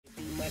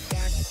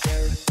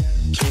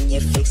Can you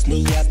fix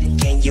me up?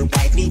 Can you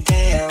wipe me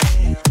down?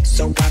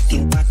 So I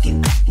can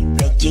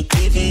make you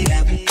give it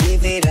up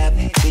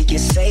till you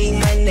say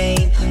my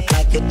name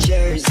like a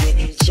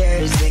jersey.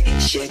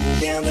 Shutting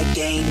down the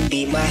game,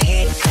 be my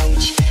head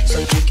coach, so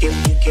you can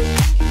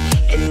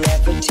and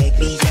never take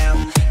me out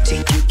till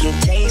you can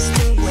taste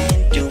the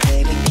wind. Do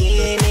it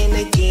again and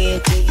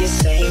again till you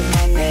say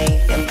my name.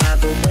 And by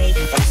the way,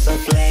 I'm so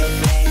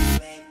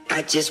glad.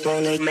 I just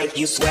wanna make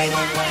you sweat.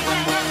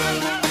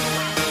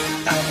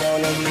 I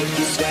wanna make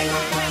you sweat.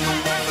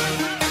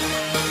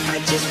 I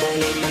just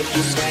wanna make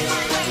you sweat.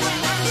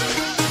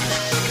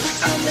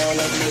 I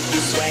wanna make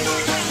you sweat.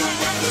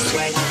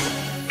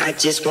 I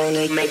just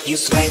wanna make you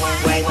sweat.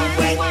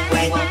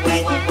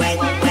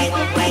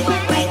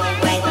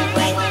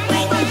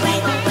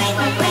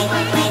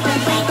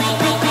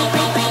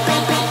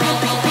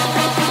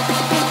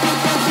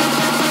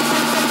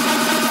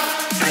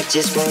 I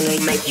just wanna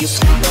make you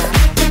sweat.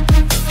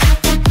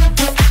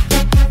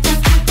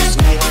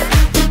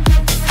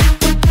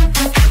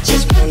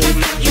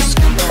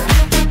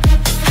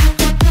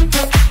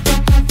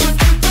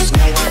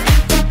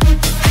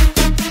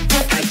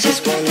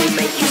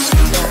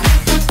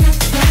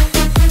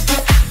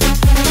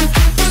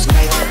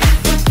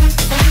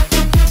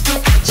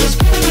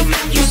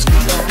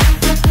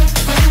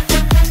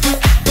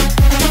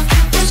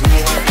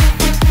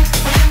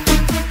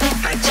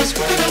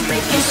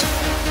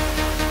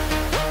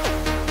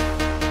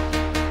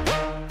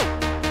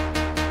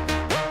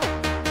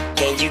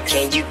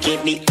 Can you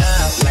get me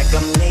up like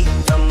I'm late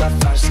from my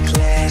first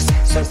class,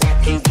 so I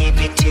can give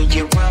it to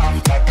you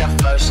off like a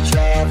first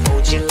draft?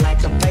 Hold you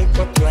like a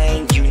paper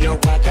plane, you know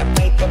I got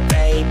paper,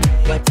 babe.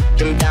 But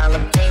them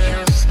dollar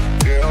bills,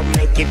 girl,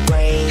 make it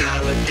rain.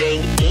 Holiday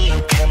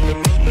Inn, come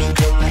and meet me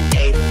on my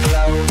 8th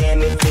floor.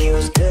 Damn, it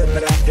feels good,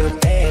 but I feel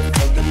bad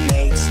for the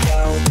maids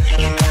though.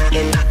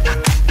 And I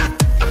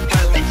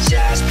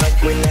apologize, but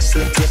when I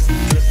slip,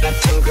 I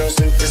turn girls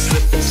into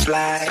slip and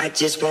slide. I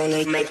just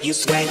wanna make you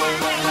sweat.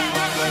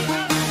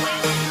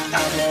 I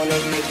wanna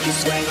make you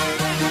sweat.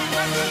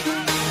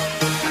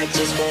 I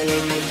just wanna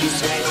make you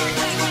sweat.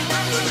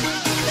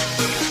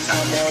 I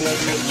wanna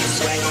make you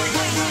sweat.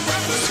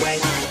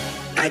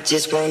 I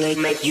just wanna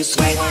make you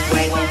sweat.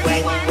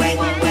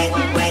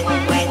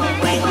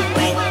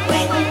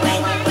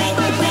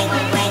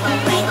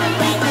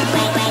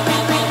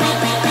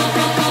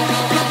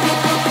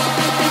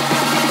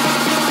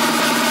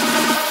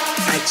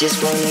 I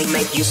just wanna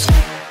make you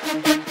sweat.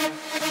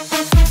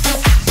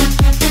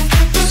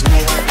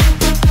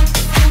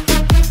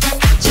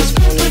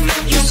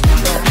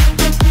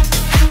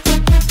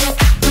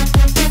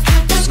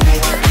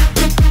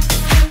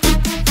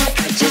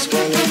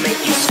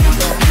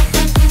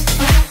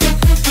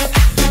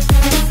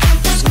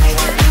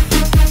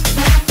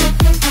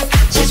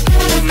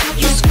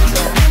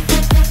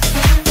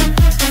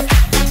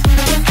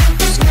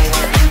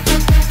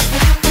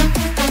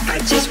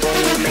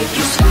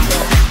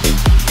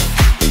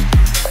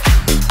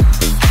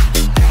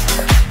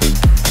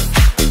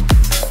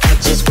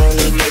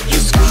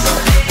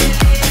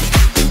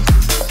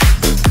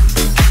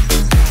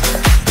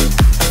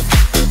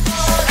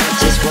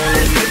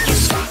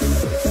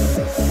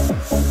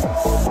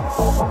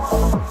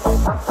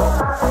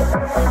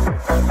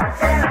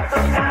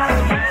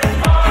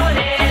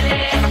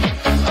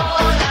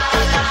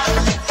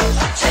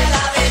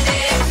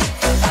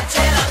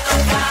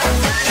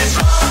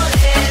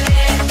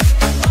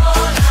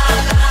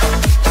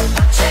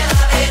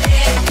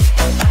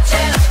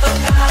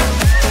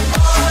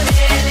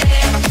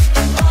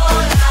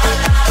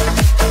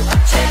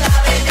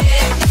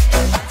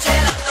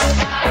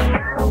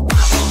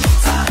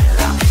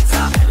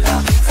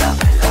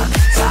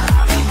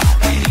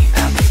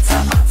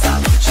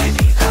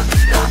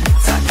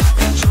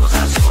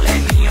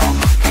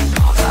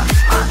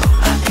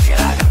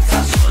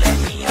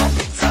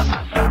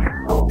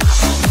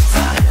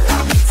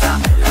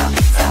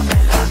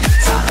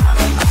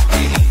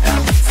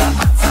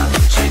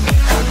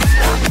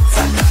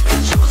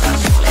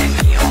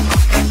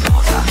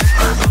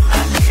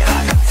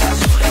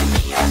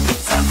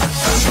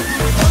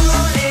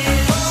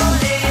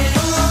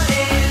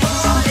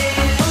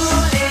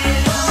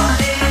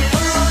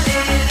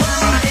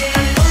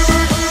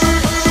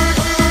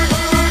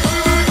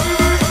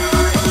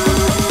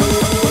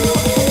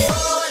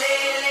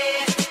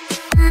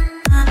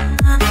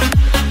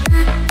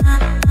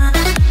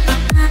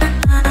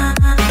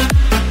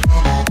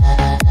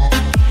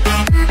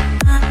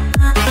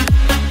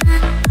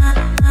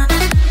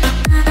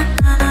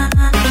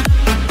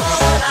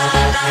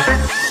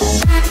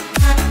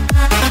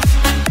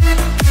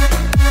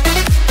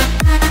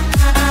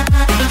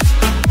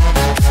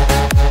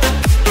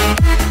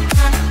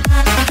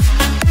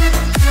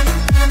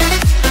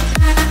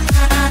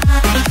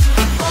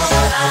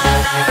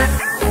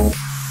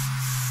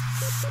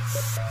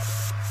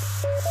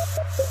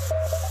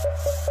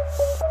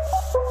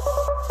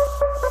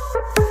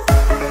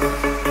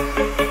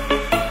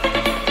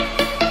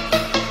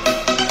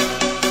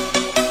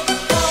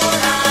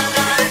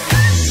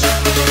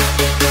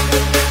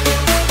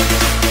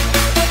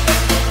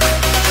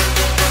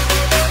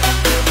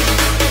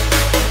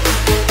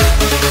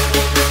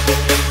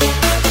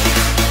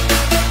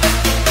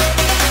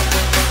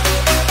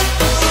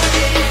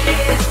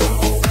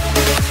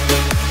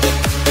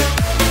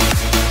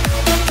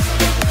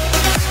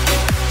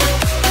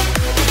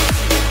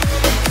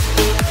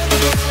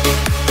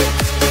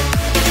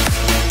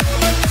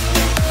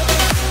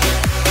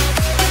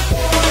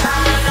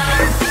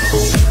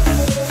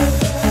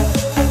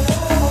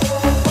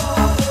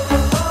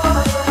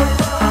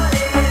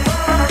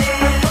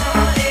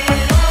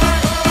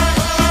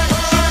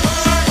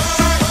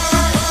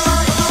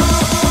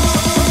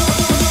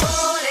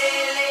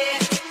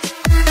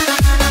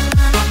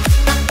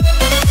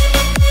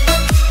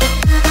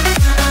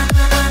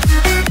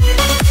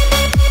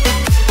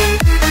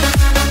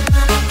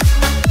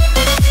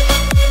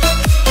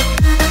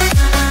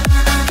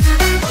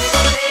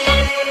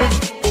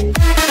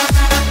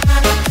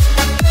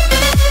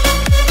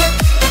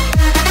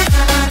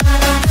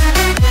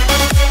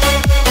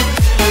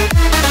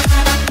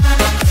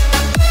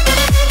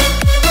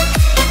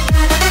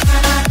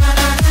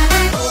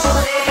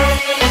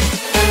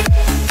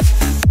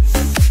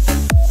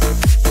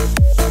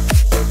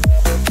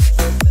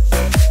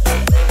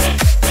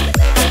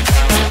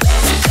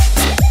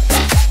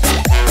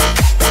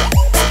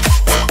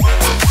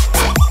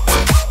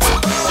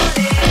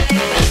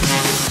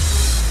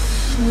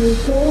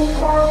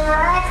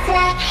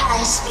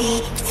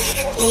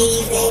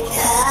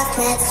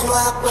 that's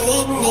what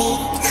we need.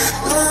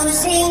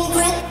 Losing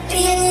grip,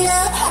 being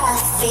our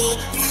feet.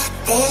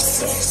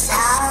 This is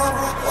how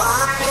I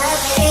wanna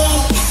be.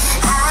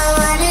 I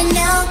wanna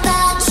know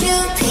about you,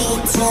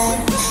 Peter.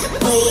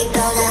 We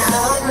gonna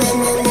home in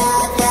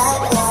another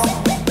world.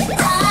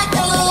 I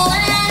go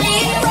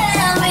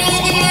anywhere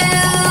with you.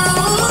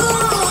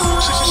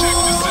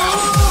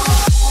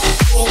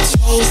 We're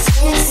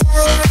chasing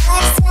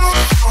sunrise at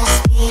high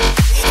speed.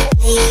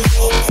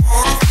 Leaving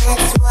Earth,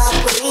 that's what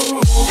we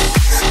need.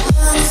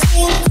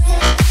 Losing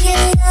grip,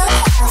 being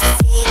our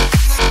feet.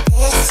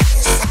 This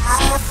is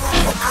how I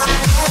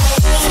wanna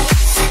be.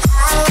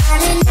 I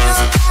wanna know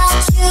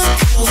about you,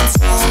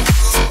 Peter.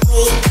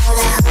 We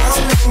gonna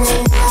home in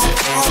another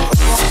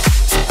world.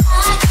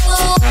 I go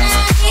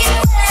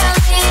anywhere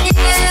with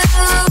you.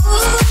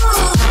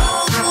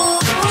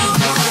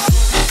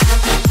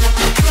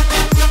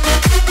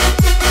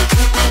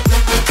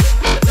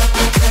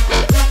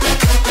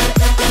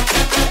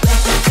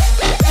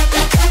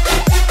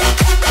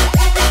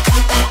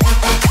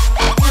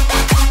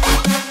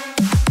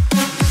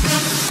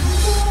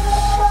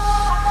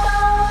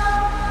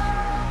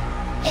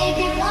 If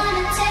you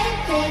wanna take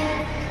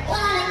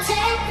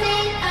me,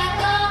 I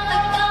go, I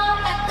go,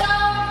 I go.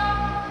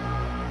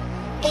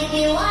 If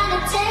you wanna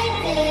take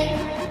me.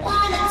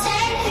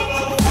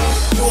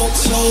 We're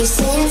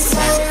chasing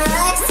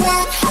sunrise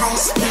at high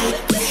speed.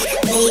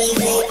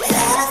 Leaving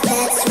Earth,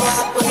 that's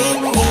what we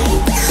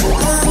need.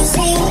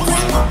 Losing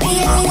grip,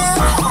 being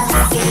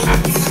our feet.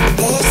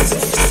 This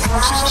is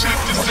how I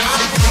wanna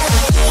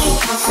be.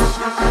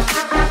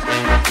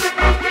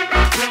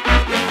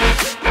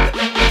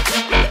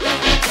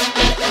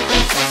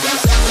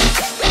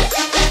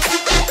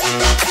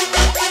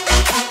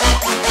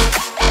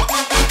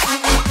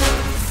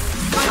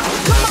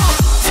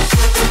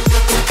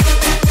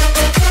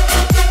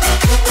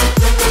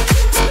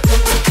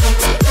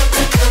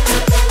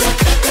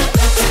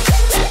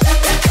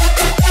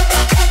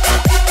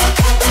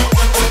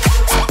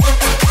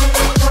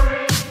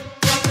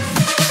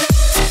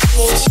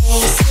 We're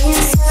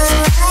chasing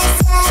sunrise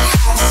at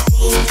high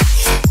speed.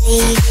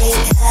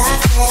 Leaving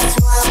Earth, that's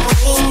what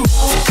we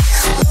need.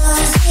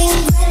 Losing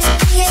grip,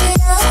 being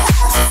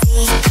our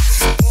feet.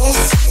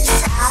 This is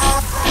how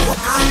I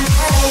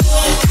wanna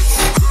be.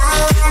 I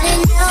wanna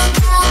know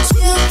about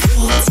you,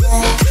 Peter.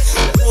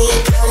 We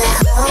gonna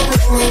home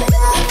in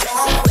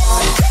another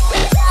world.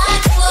 I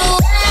go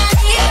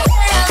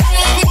anywhere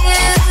with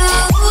you.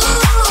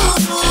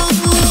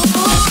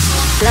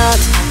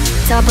 Lot,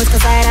 cała Polska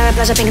zajaramy,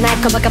 plaża piękna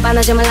jak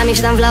Copacabana, ziomalami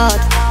wsiadam w lot.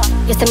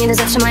 Jestem nie do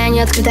zatrzymania,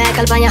 nieodkryta jak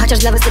Albania, chociaż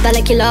dla was to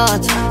daleki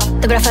lot.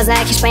 Dobra faza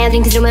jak Hiszpania,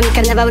 drinki z rumem i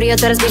karnawał Rio,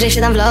 coraz bliżej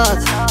wsiadam w lot.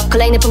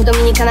 Kolejny punkt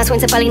Dominikana,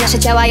 słońce pali nasze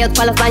ciała i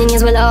odpala w bani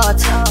niezły lot.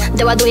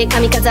 Doładuję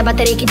kamikadza,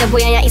 bateryjki do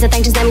bujania i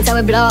zatańczy z nami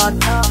cały blok.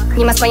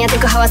 Nie ma spania,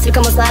 tylko hałas,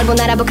 tylko mocno albo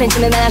nara, bo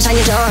kręcimy melanż, a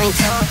nie joint.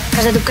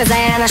 Każda dupka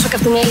zajarana, szuka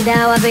w tłumie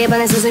ideała,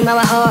 wyjebane z luzu i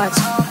mała chodź.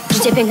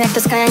 Życie piękne jak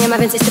Toskania, nie ma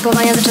więcej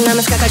stypowania,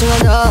 zaczynamy skakać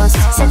młodost.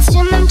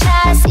 Zatrzymam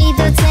czas i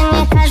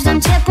docenię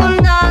każdą ciepłą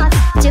noc,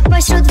 gdzie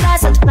pośród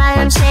was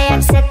odpalam się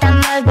jak seta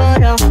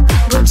Marlboro.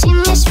 Budzi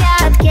mnie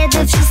świat,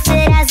 kiedy wszyscy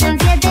razem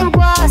w jeden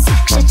głos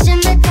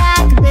krzyczymy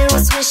tak, by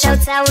usłyszał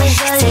cały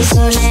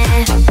Żoliborz.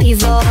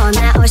 Piwo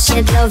na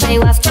osiedlowej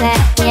ławce,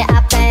 nie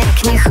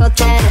apek, nie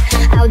hotel,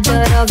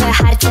 outdoorowe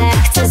harce.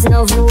 Chcę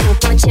znowu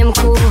po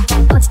ciemku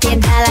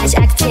odpierdalać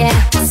akcje,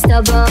 z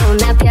tobą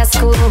na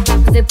piasku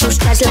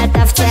wypuszczać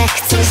latawce.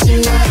 Chcę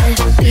zimne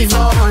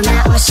piwo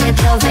na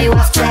osiedlowej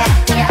ławce,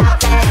 nie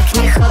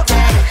apek, nie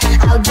hotel,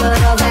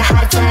 outdoorowe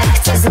harce.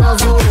 Chcę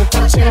znowu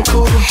po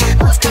ciemku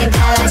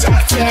odpierdalać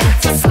akcje,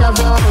 z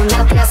tobą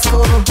na piasku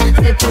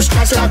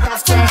wypuszczać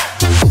latawce.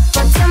 Po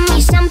co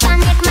mi szampan,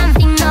 jak mam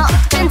wino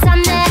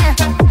odkręcane?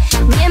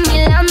 Nie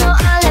Milano,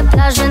 ale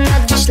plaże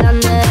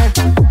nadwiślane.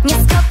 Nie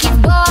skoki w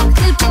bok,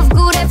 tylko w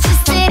górę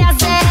wszyscy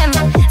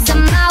razem. Za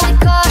mały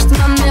koszt,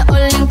 mamy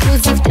all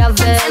inclusive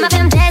travel.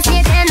 Zamawiam jazz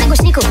jeden na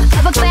głośniku,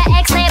 obok twoja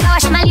ex najebała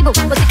się Malibu.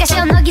 Potyka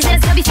się o nogi,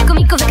 zaraz robi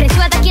fikumiku.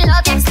 Wykręciła taki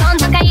lot jak stąd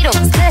do Kairu.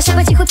 Skrada się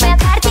po cichu twoja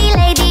party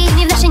lady.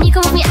 Nie w naszyjniku,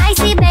 mów mi I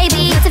see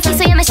baby. Nocy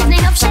wpisujemy się w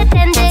najnowsze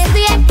trendy.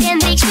 Studiuję jak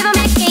Kendrick, śpiewam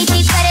jak Katy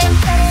Perry.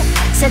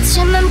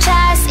 Zatrzymam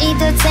czas i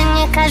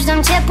docenię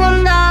każdą ciepłą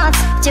noc,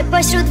 gdzie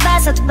pośród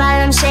was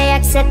odpalam się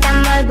jak seta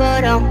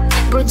Marlboro.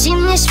 Budzi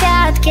mnie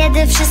świat,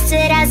 kiedy wszyscy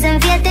razem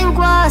w jeden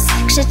głos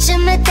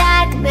krzyczymy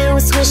tak, by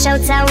usłyszał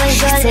cały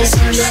Żoliborz. Chcę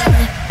zimne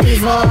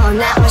piwo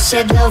na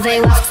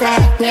osiedlowej ławce,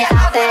 nie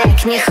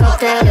apek, nie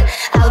hotel,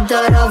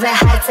 outdoorowe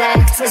harce.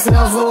 Chcę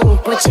znowu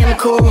po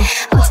ciemku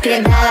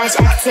odpierdalać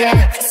akcje,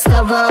 z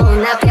tobą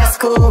na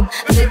piasku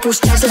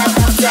wypuszczać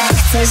latawce.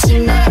 Chcę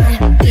zimne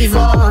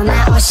piwo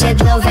na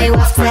osiedlowej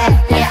ławce,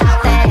 nie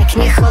apek,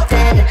 nie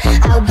hotel,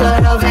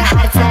 outdoorowe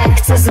harce.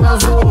 Chcę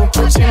znowu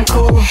po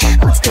ciemku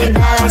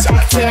odpierdalać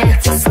akcje,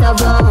 z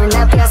tobą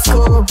na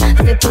piasku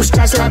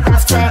wypuszczać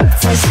latawce.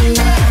 Chcę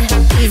zimne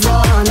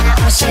piwo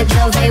na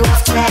osiedlowej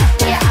ławce,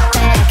 nie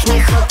apek,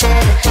 nie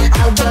hotel,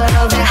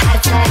 outdoorowe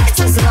harce.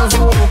 Chcę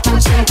znowu po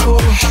ciemku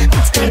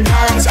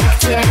odpierdalać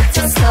akcje,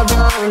 z tobą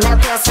na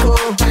piasku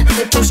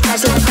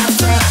wypuszczać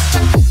latawce.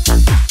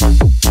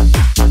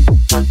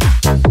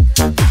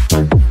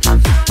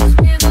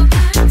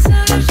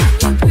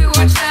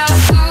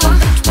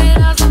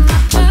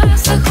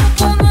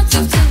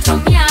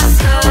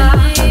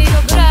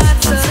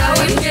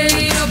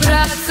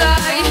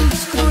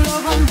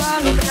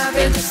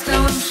 prawie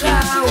dostałam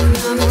szału.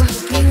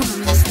 Nawet kupiłam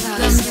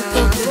dla mnie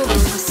to było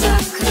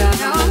masakra.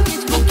 Miałam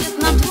mieć bukiet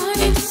na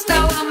dłoni,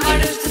 dostałam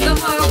areszt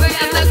domowy.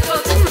 Ja tak o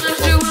tym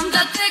marzyłam,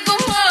 dlatego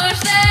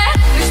może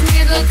weź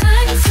mnie do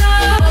tańca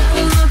o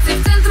północy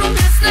w centrum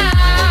miasta.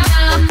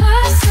 Na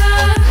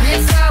pasach mnie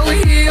cały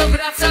i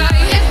obracaj,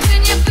 jakby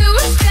nie było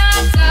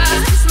świata.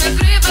 Stwórzmy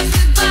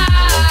prywatny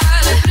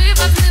bal,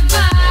 prywatny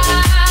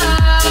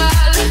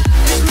bal.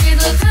 Weź mnie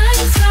do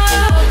tańca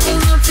o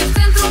północy w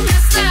centrum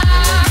miasta.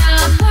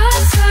 Na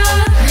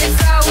pasach mnie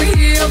cały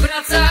i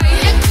obracaj,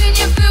 jakby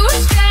nie było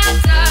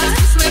świata.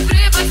 Stwórzmy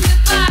prywatny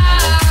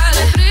bal,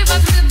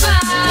 prywatny bal.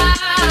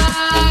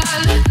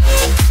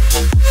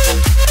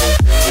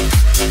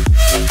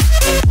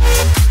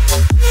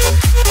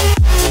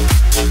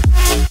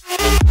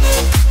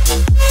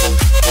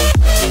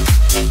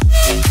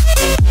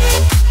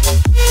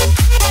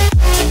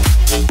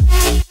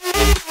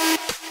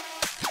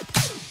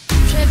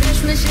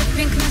 Przebierzmy się w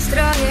piękne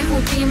stroje,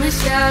 upijmy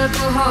się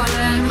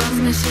alkoholem,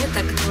 bawmy się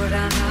tak do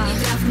rana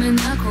i trafmy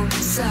na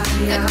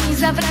komisariat. Jak mi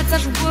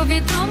zawracasz w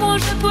głowie, to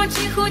może po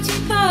cichu ci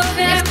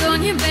powiem, jak to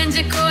nie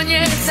będzie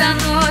koniec, a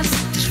noc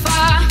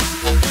trwa.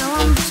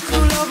 Miałam być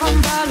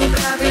królową balu,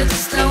 prawie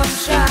dostałam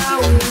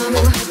szału.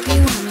 Nawet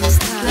kupiłam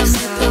dla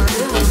mnie to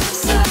było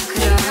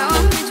masakra.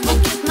 Miałam mieć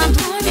bukiet na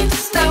dłoni,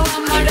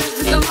 dostałam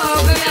areszt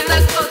domowy. Ja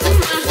tak o tym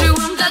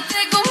marzyłam,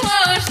 dlatego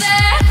może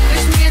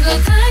weź mnie do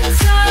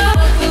tańca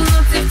o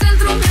północy w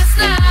centrum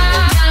miasta.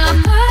 Na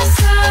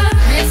pasach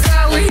mnie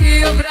cały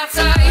i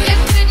obracaj,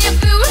 jakby nie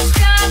było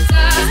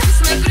świata.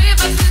 Stwórzmy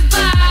prywatny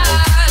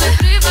bal,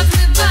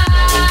 prywatny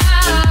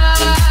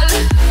bal.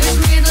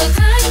 Weź mnie do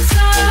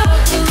tańca o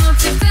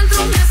północy w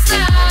centrum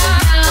miasta.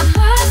 Na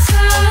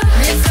pasach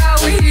mnie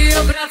cały i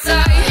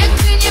obracaj,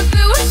 jakby nie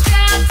było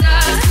świata.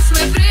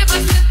 Stwórzmy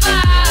prywatny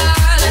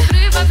bal,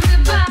 prywatny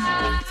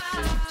bal.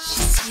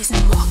 She sees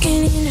him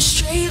walking in a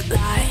straight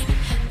line.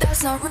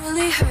 That's not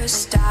really her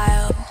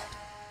style.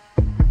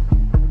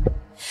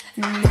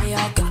 And they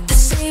all got the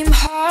same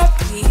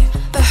heartbeat,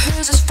 but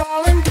hers is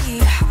falling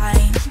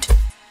behind.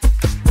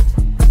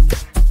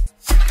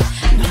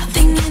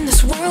 Nothing in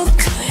this world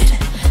could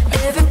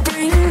ever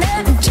bring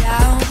them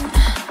down.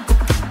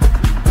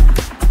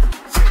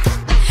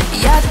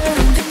 Yeah, they're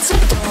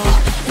invincible,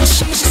 and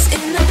she's just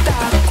in the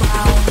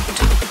background.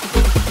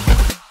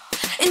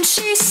 And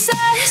she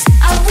says,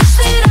 I wish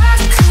that I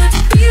could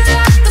be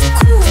like the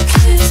cool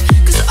kids,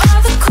 'cause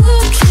all the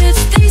cool kids,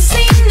 they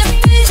seem to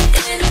fit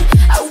in.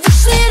 I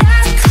wish that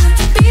I could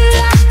be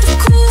like the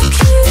cool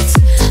kids,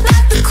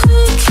 like the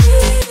cool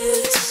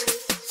kids.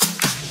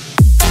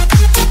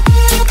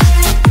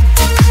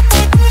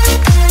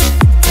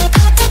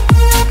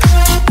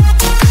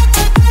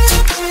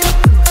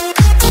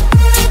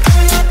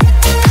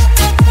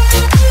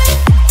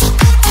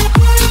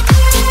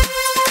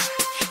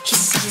 He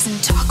sees them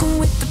talking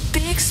with a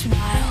big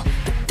smile,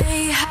 but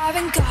they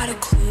haven't got a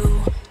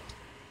clue.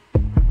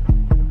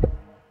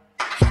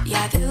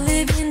 Yeah, they're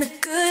living the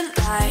good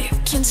life,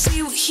 can't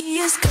see what he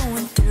is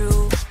going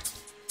through.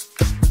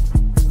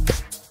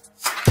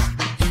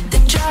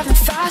 They're driving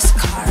fast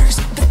cars,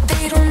 but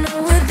they don't know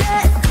where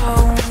they're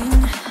going.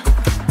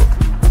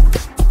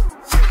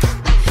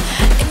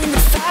 In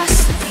the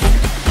fast lane,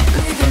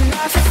 living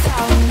life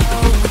without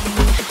knowing.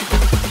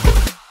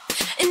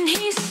 And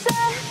he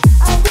said,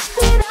 I wish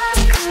that I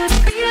could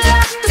be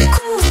like the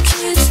cool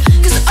kids,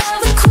 'cause all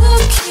the cool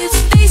kids,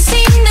 they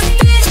seem to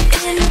fit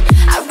in.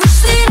 I wish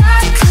that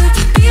I could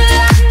be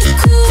like the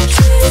cool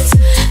kids,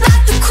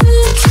 like the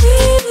cool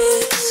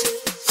kids.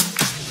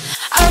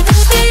 I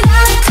wish that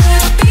I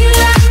could be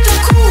like the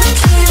cool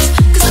kids,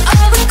 'cause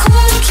all the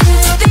cool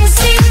kids, they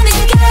seem to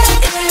get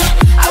it.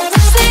 I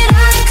wish that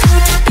I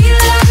could be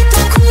like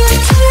the cool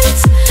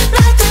kids,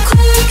 like the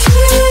cool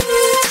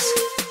kids.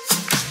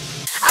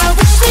 I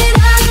wish that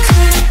I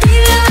could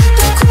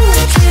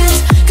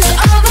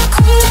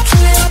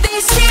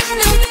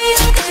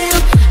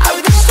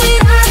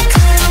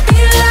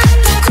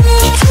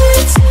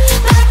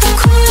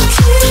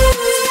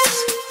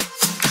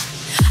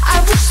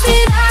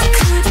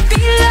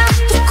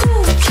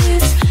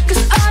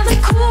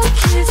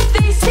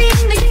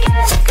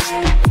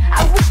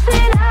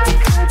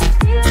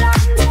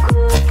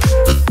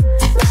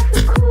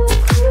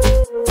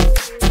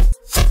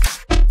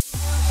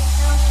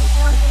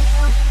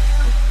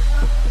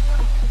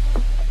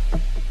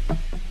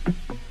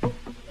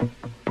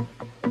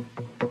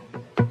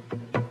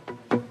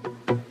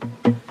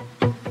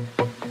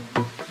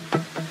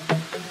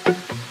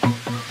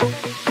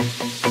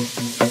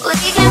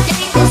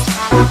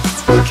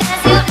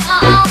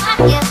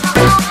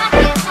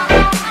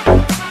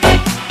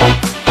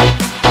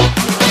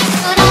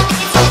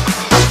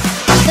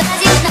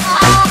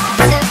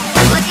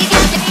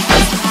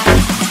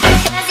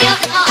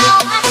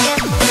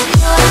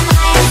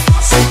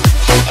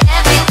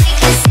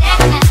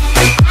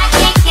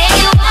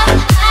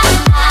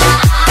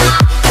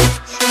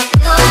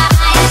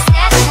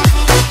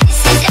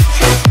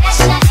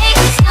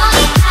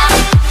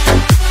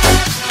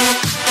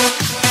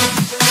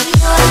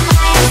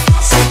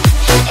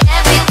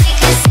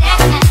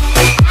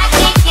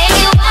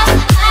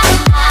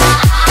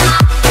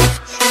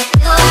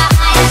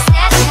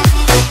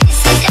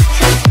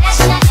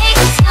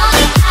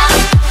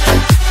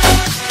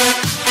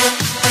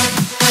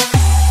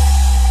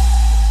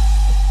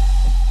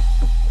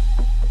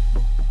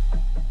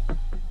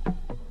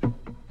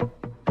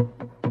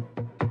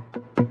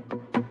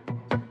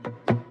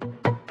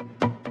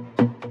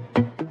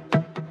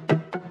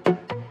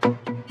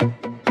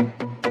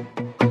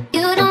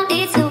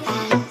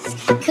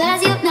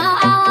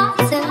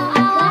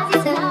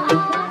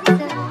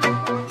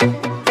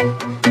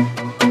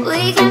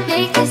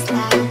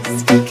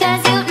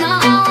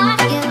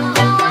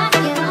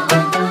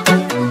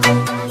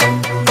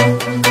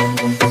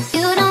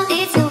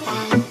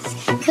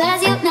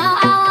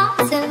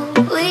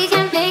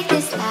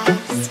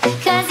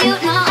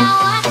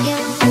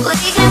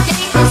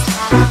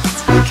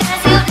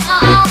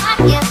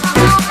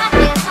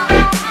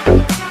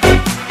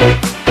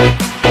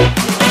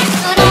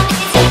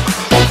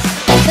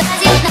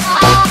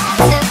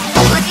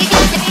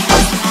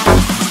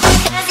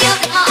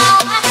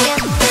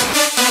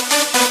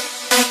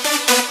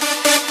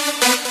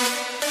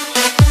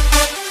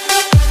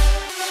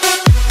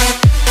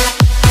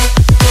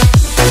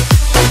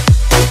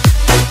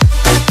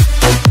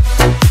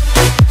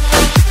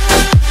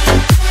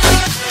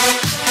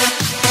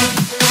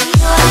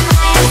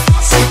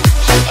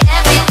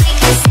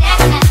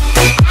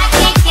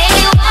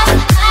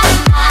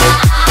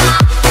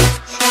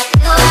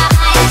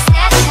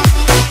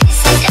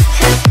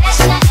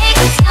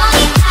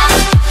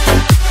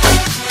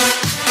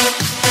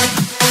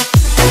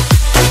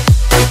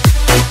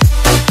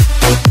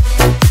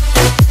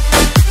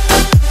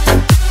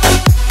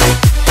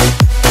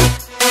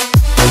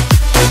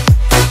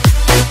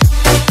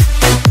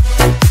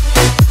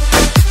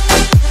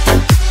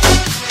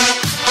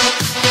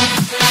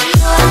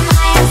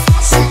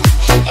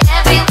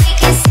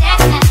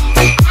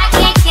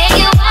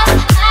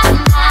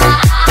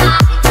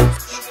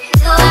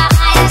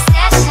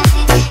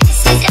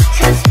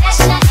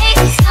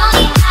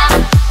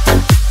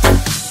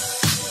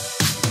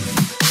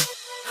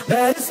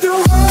We'll be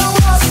right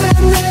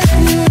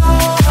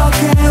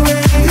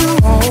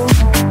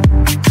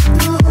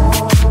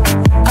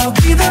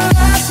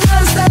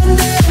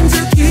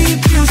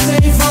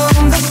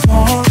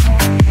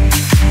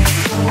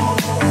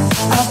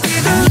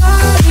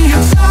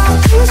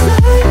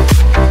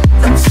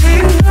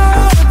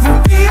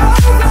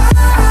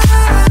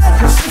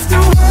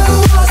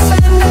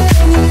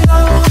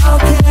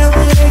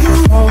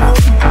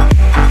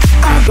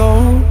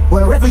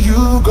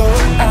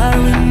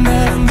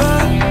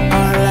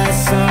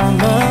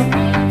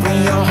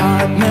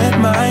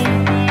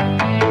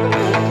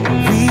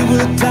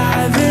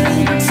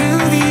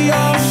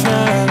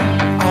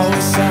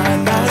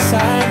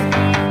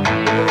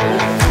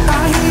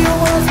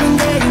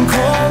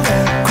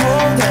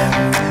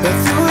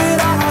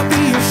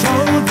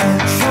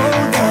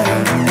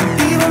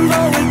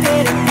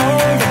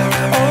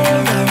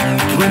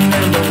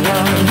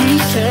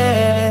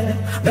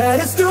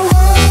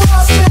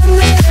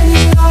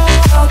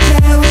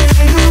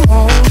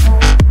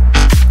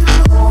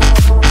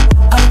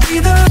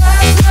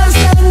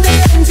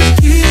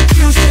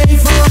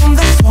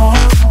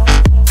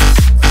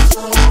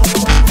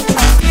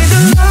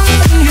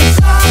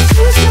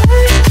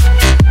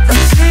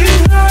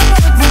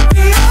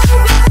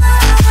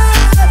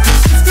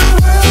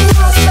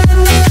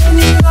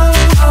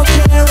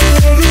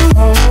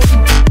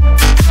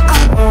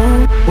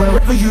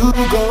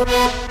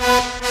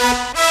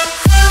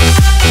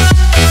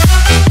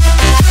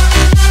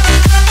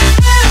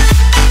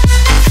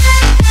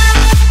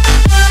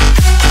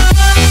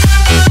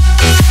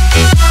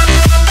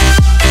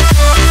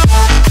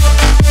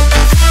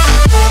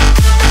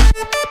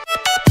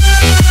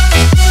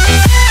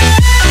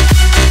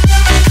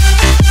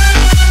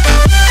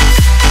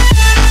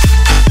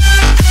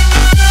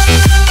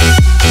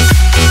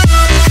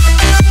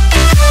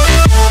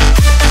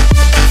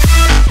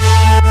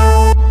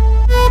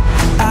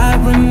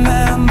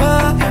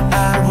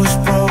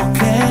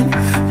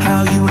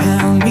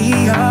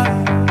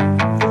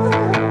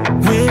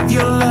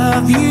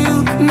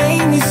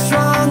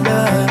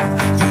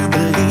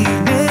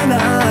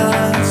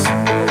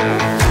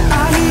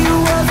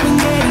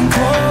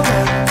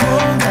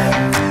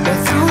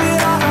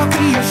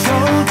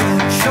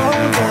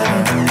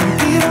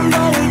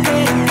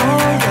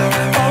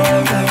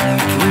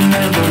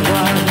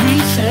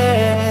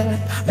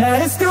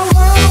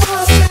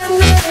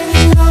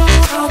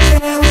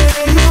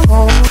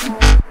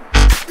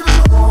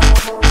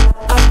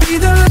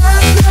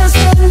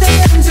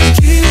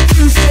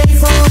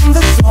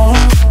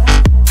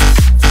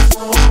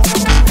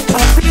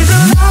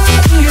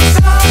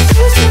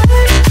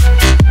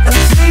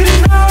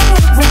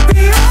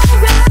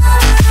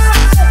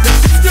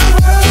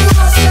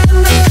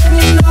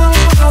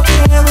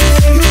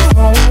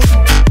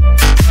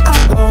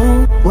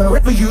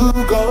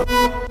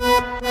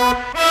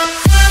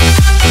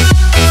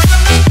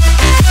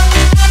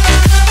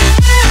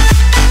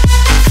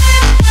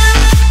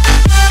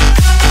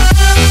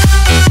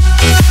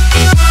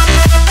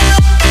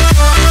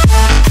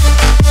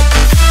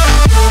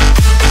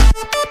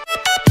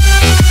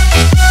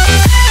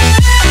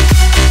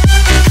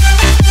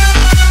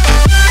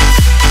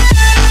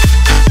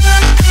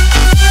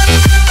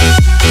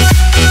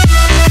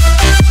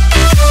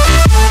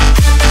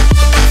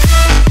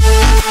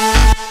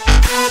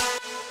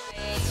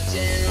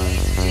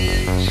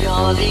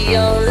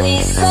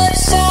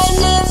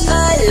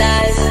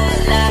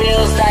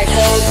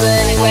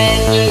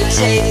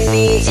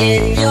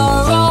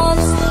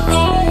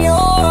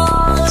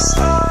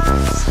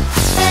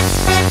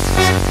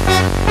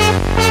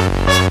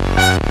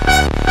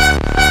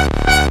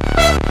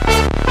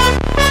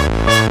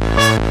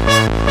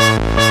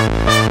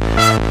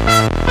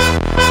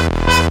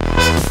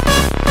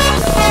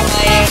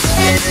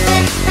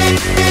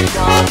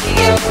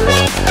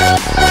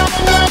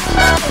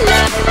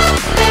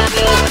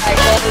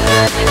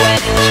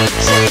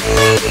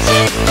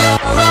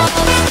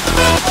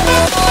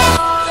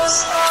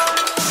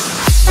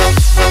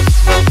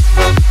back.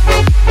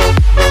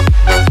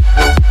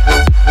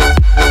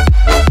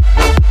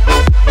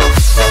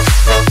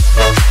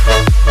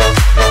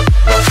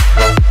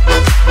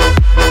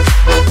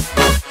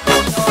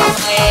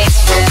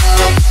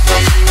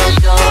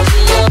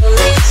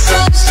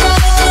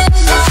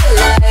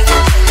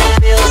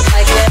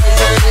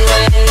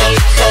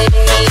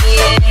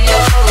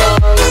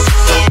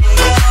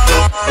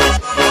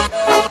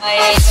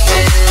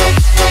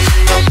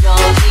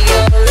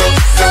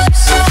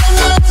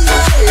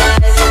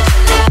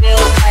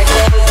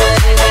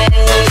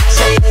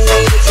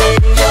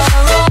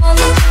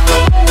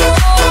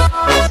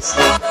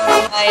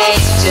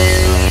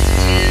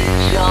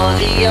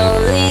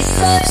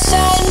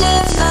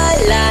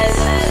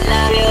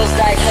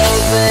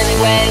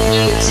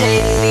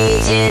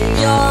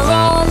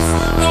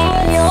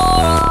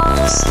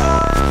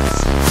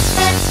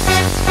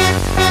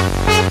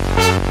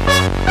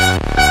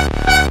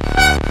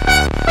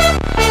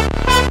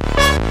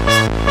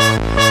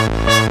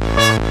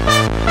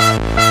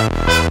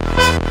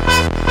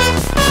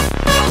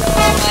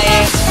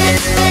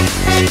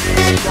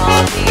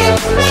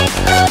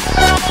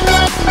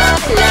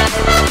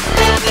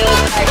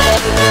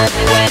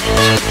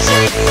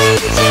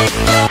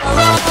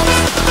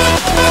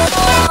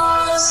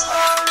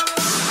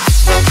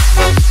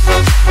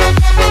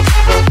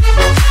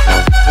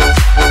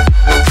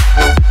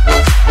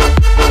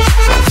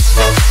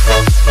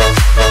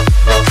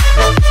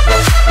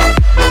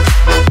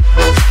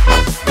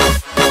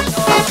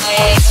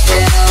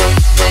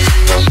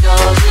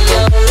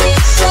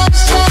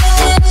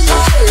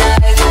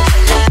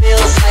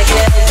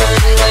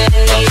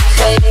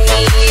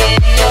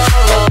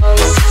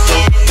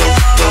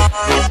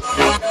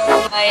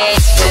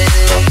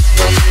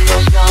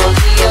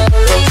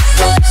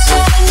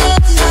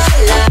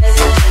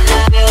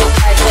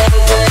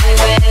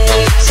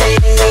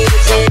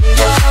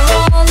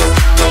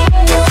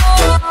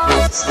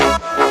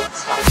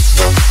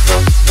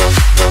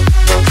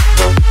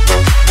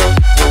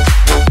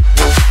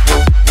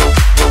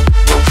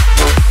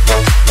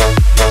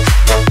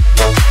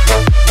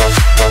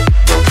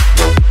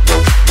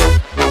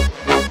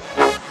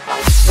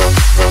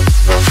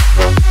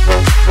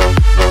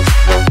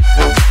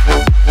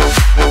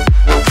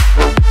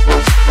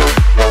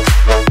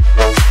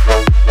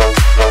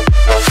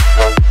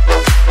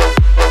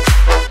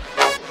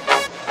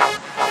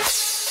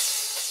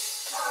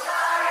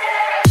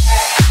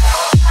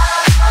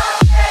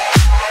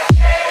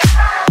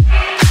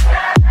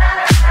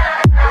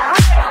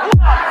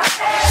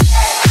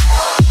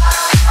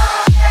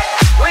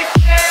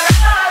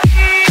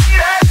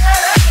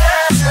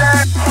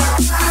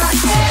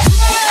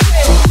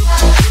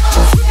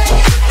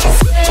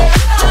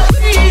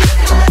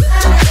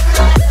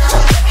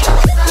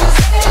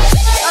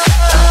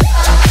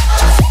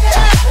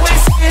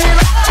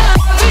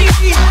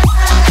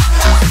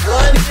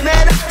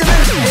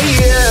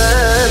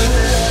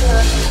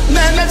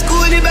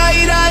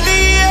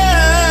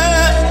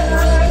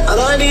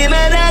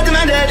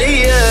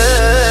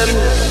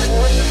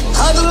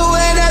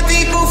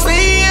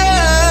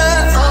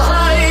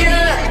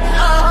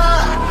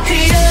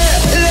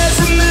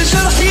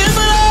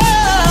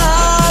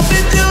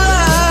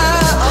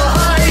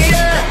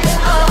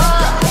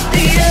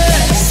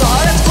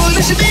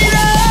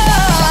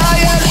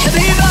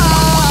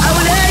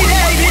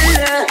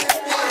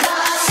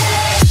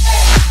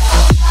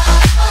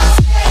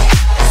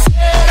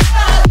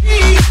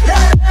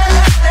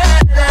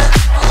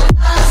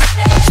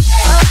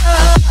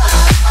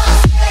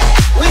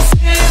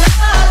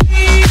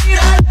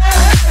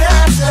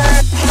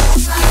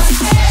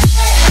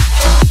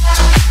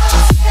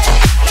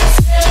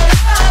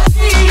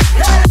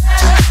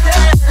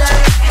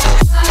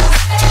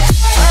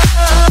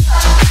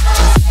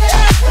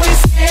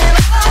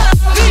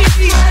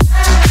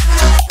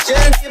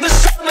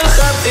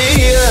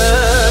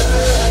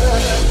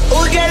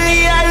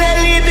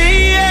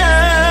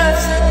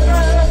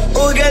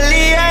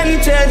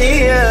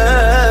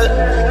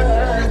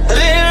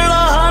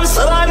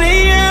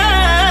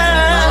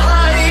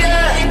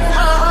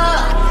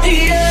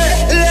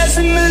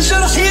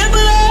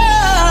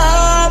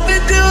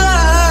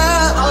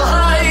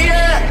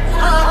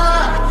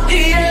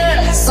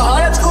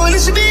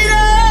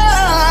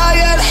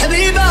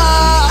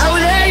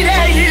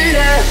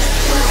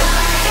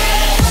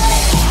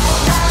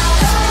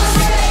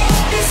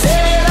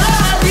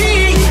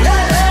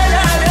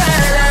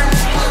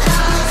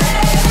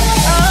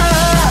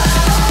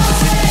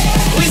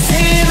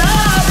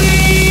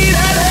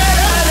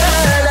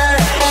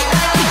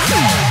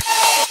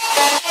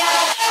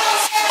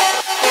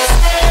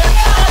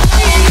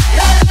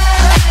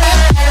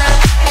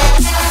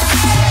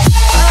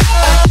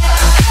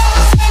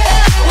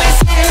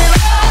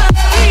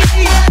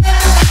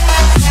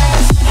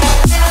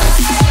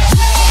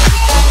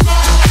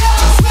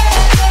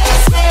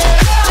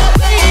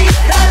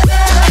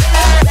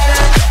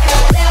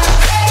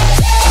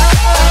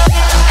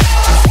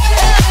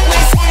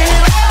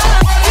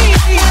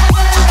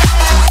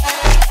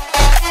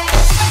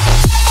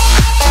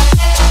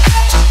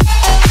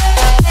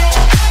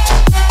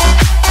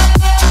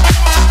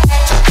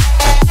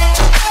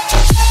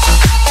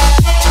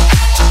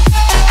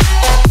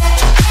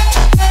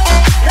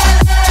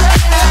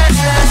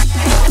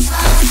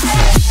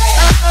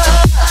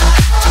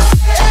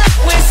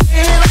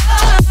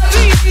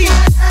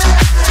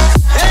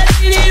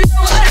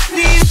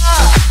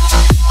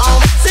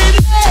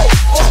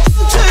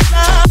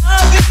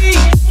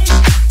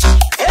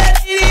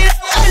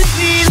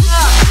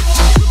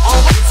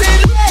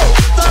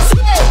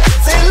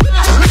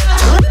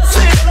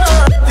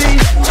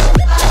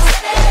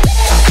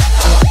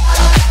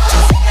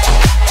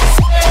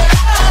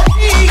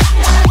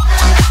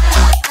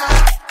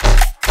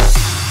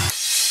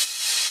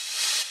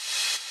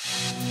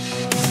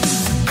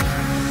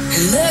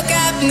 Look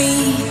at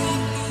me.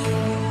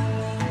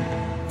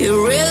 It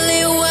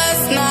really was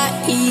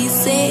not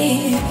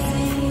easy,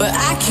 but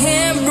I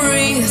can't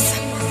breathe.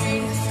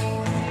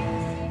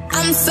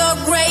 I'm so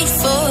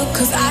grateful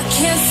 'cause I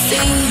can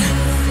see